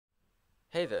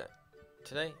Hey there!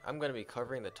 Today I'm going to be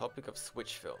covering the topic of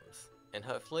switch films, and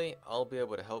hopefully I'll be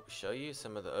able to help show you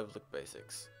some of the overlooked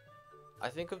basics. I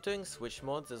think of doing switch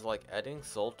mods as like adding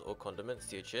salt or condiments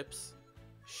to your chips.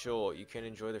 Sure, you can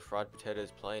enjoy the fried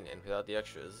potatoes plain and without the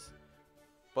extras,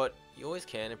 but you always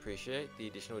can appreciate the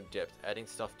additional depth adding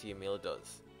stuff to your meal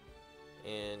does.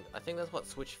 And I think that's what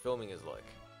switch filming is like.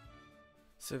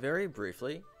 So very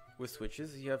briefly, with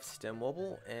switches you have stem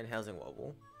wobble and housing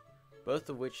wobble, both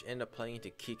of which end up playing into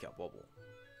keycap wobble.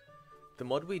 The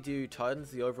mod we do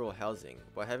tightens the overall housing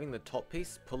by having the top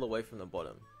piece pull away from the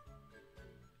bottom.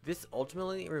 This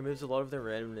ultimately removes a lot of the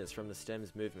randomness from the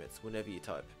stem's movements whenever you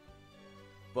type.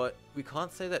 But we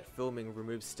can't say that filming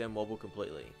removes stem wobble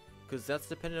completely, because that's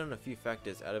dependent on a few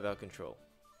factors out of our control.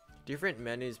 Different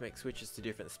menus make switches to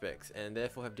different specs and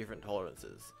therefore have different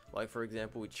tolerances, like for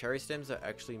example cherry stems are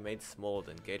actually made smaller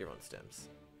than Gateron stems.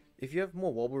 If you have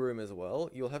more wobble room as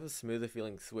well, you'll have a smoother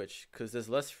feeling switch because there's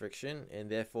less friction and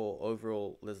therefore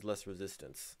overall there's less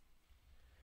resistance.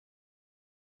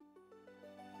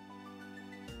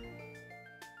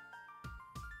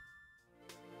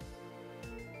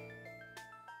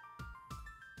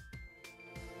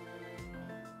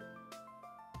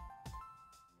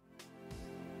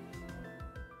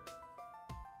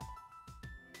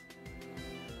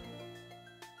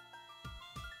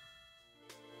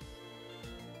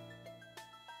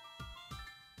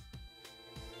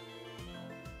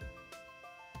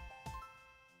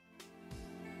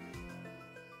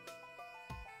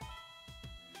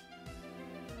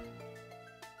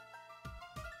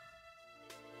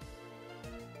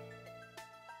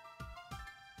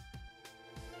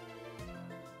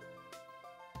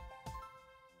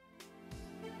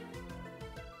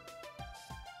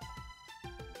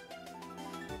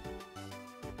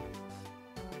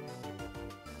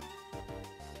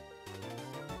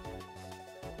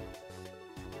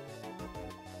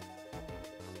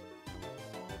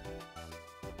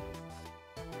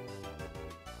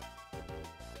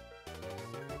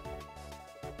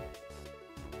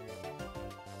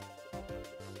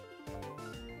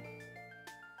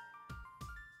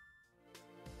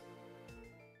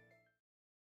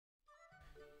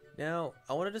 Now,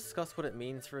 I want to discuss what it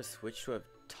means for a switch to have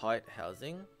tight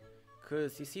housing,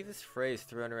 because you see this phrase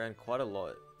thrown around quite a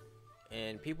lot,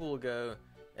 and people will go,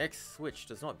 X switch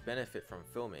does not benefit from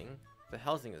filming, the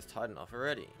housing is tight enough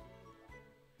already.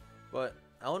 But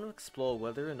I want to explore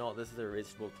whether or not this is a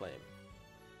reasonable claim.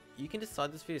 You can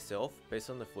decide this for yourself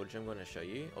based on the footage I'm going to show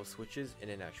you of switches in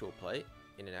an actual plate,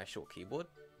 in an actual keyboard.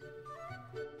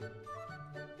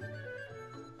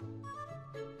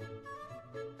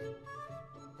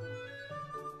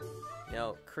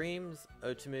 Now, creams,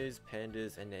 Outemus,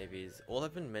 Pandas, and Navies all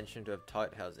have been mentioned to have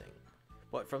tight housing,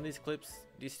 but from these clips,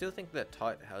 do you still think that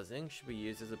tight housing should be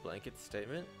used as a blanket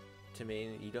statement to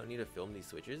mean you don't need to film these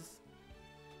switches?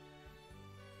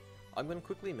 I'm going to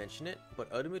quickly mention it,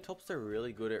 but Outemu tops are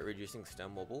really good at reducing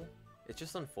stem wobble. It's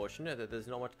just unfortunate that there's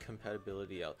not much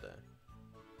compatibility out there.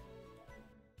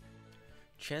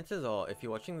 Chances are, if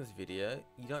you're watching this video,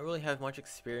 you don't really have much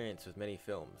experience with many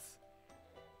films.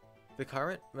 The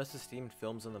current most esteemed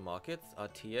films on the markets are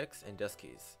TX and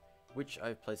Deskeys, which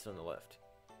I've placed on the left.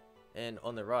 And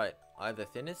on the right, I have the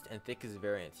thinnest and thickest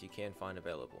variants you can find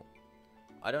available.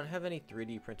 I don't have any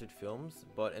 3D printed films,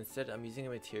 but instead I'm using a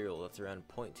material that's around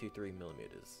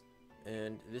 0.23mm.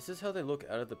 And this is how they look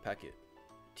out of the packet.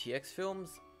 TX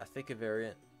films, a thicker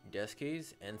variant,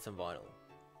 Deskeys, and some vinyl.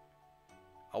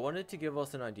 I wanted to give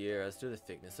us an idea as to the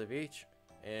thickness of each,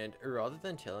 and rather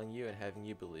than telling you and having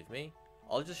you believe me,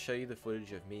 I'll just show you the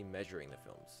footage of me measuring the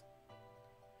films.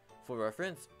 For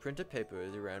reference, printer paper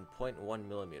is around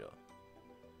 0.1mm.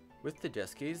 With the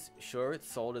Deskeys, sure it's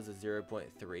sold as a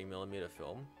 0.3mm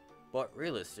film, but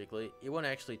realistically it won't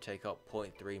actually take up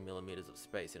 0.3mm of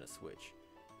space in a switch,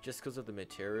 just because of the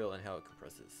material and how it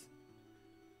compresses.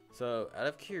 So out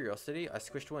of curiosity I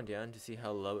squished one down to see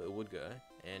how low it would go,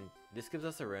 and this gives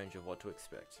us a range of what to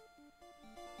expect.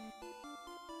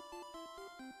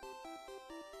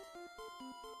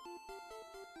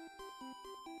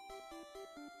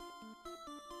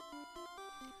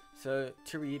 So,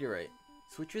 to reiterate,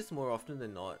 switches more often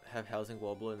than not have housing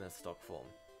wobble in their stock form.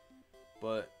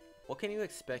 But what can you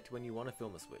expect when you want to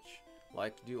film a switch?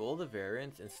 Like, do all the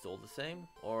variants install the same,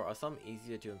 or are some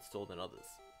easier to install than others?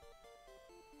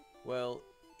 Well,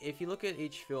 if you look at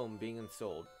each film being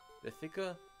installed, the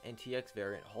thicker and TX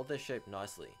variant hold their shape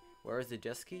nicely, whereas the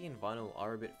Desky and vinyl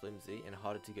are a bit flimsy and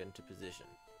harder to get into position.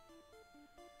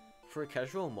 For a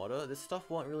casual modder, this stuff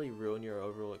won't really ruin your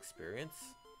overall experience.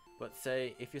 But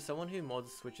say, if you're someone who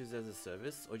mods switches as a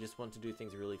service or just want to do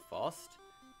things really fast,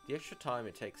 the extra time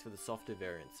it takes for the softer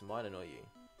variants might annoy you.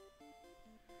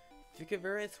 Thicker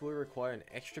variants will require an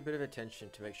extra bit of attention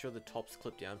to make sure the tops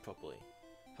clip down properly.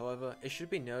 However, it should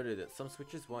be noted that some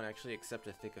switches won't actually accept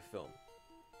a thicker film.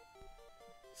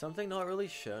 Something not really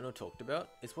shown or talked about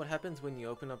is what happens when you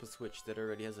open up a switch that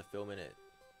already has a film in it.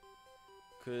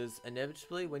 Because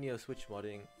inevitably when you're switch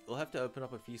modding, you'll have to open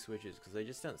up a few switches because they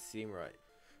just don't seem right.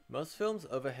 Most films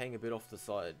overhang a bit off the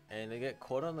side and they get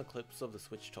caught on the clips of the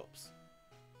switch tops.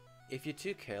 If you're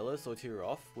too careless or too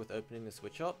rough with opening the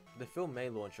switch up, the film may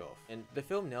launch off, and the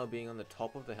film now being on the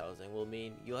top of the housing will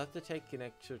mean you'll have to take an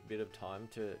extra bit of time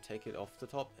to take it off the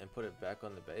top and put it back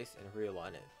on the base and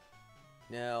realign it.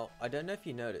 Now, I don't know if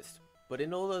you noticed, but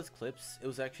in all those clips, it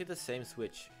was actually the same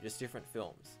switch, just different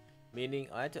films, meaning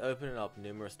I had to open it up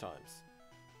numerous times.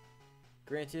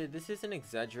 Granted, this is an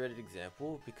exaggerated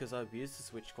example because I've used the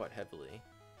switch quite heavily,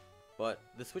 but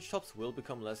the switch tops will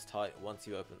become less tight once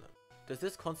you open them. Does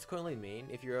this consequently mean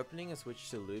if you're opening a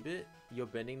switch to lube it, you're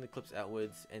bending the clips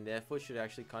outwards and therefore should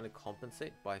actually kind of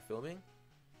compensate by filming?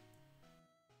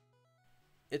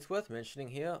 It's worth mentioning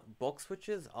here, box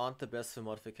switches aren't the best for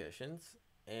modifications,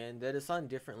 and they're designed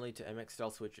differently to MX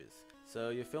style switches, so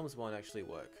your films won't actually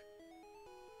work.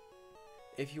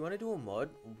 If you want to do a mod,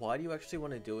 why do you actually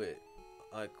want to do it?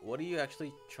 Like, what are you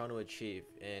actually trying to achieve,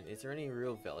 and is there any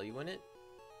real value in it?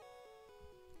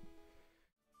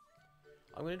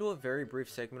 I'm going to do a very brief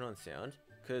segment on sound,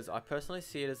 because I personally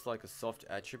see it as like a soft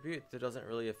attribute that doesn't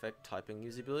really affect typing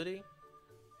usability.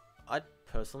 I'd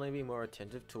personally be more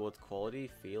attentive towards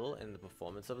quality, feel, and the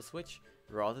performance of a switch,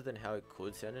 rather than how it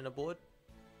could sound in a board.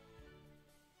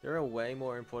 There are way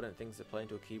more important things that play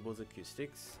into a keyboard's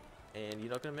acoustics, and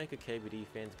you're not going to make a KBD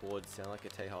fan's board sound like a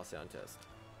Teha sound test.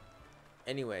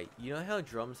 Anyway, you know how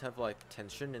drums have like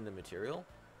tension in the material?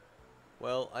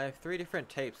 Well, I have 3 different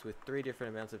tapes with 3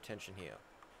 different amounts of tension here.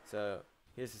 So,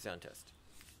 here's the sound test.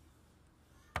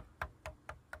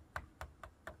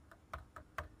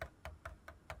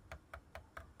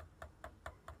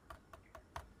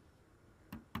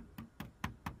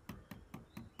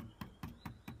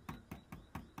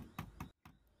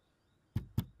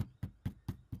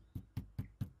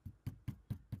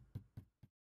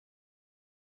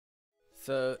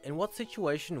 So, in what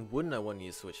situation wouldn't I want to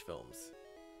use switch films?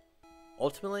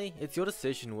 Ultimately, it's your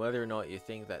decision whether or not you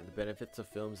think that the benefits of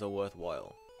films are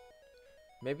worthwhile.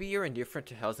 Maybe you're indifferent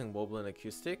to housing wobble and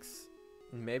acoustics.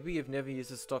 Maybe you've never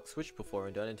used a stock switch before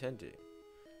and don't intend to.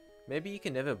 Maybe you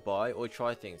can never buy or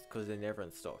try things because they're never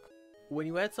in stock. When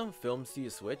you add some films to your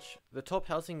switch, the top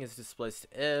housing is displaced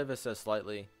ever so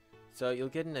slightly, so you'll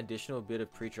get an additional bit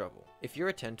of pre-trouble. If you're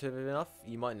attentive enough,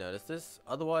 you might notice this,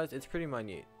 otherwise it's pretty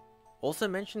minute. Also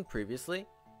mentioned previously,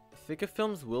 thicker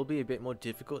films will be a bit more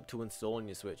difficult to install on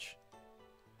your switch.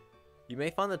 You may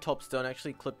find the tops don't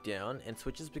actually clip down and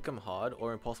switches become hard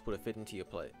or impossible to fit into your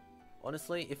plate.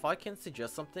 Honestly, if I can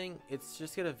suggest something, it's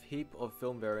just get a heap of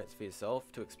film variants for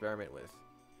yourself to experiment with.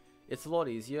 It's a lot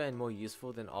easier and more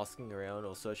useful than asking around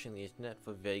or searching the internet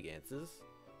for vague answers.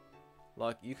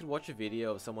 Like, you could watch a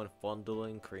video of someone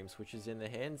fondling cream switches in their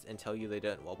hands and tell you they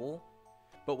don't wobble,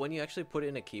 but when you actually put it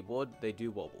in a keyboard, they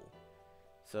do wobble.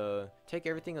 So, take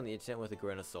everything on the internet with a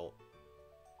grain of salt.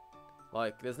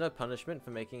 Like, there's no punishment for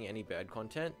making any bad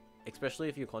content, especially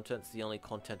if your content's the only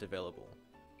content available.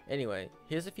 Anyway,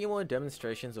 here's a few more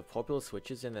demonstrations of popular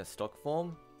switches in their stock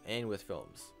form, and with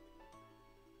films.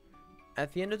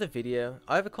 At the end of the video,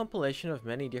 I have a compilation of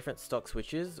many different stock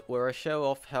switches where I show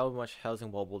off how much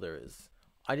housing wobble there is.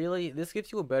 Ideally, this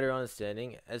gives you a better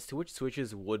understanding as to which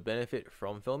switches would benefit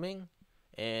from filming,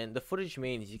 and the footage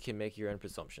means you can make your own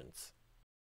presumptions.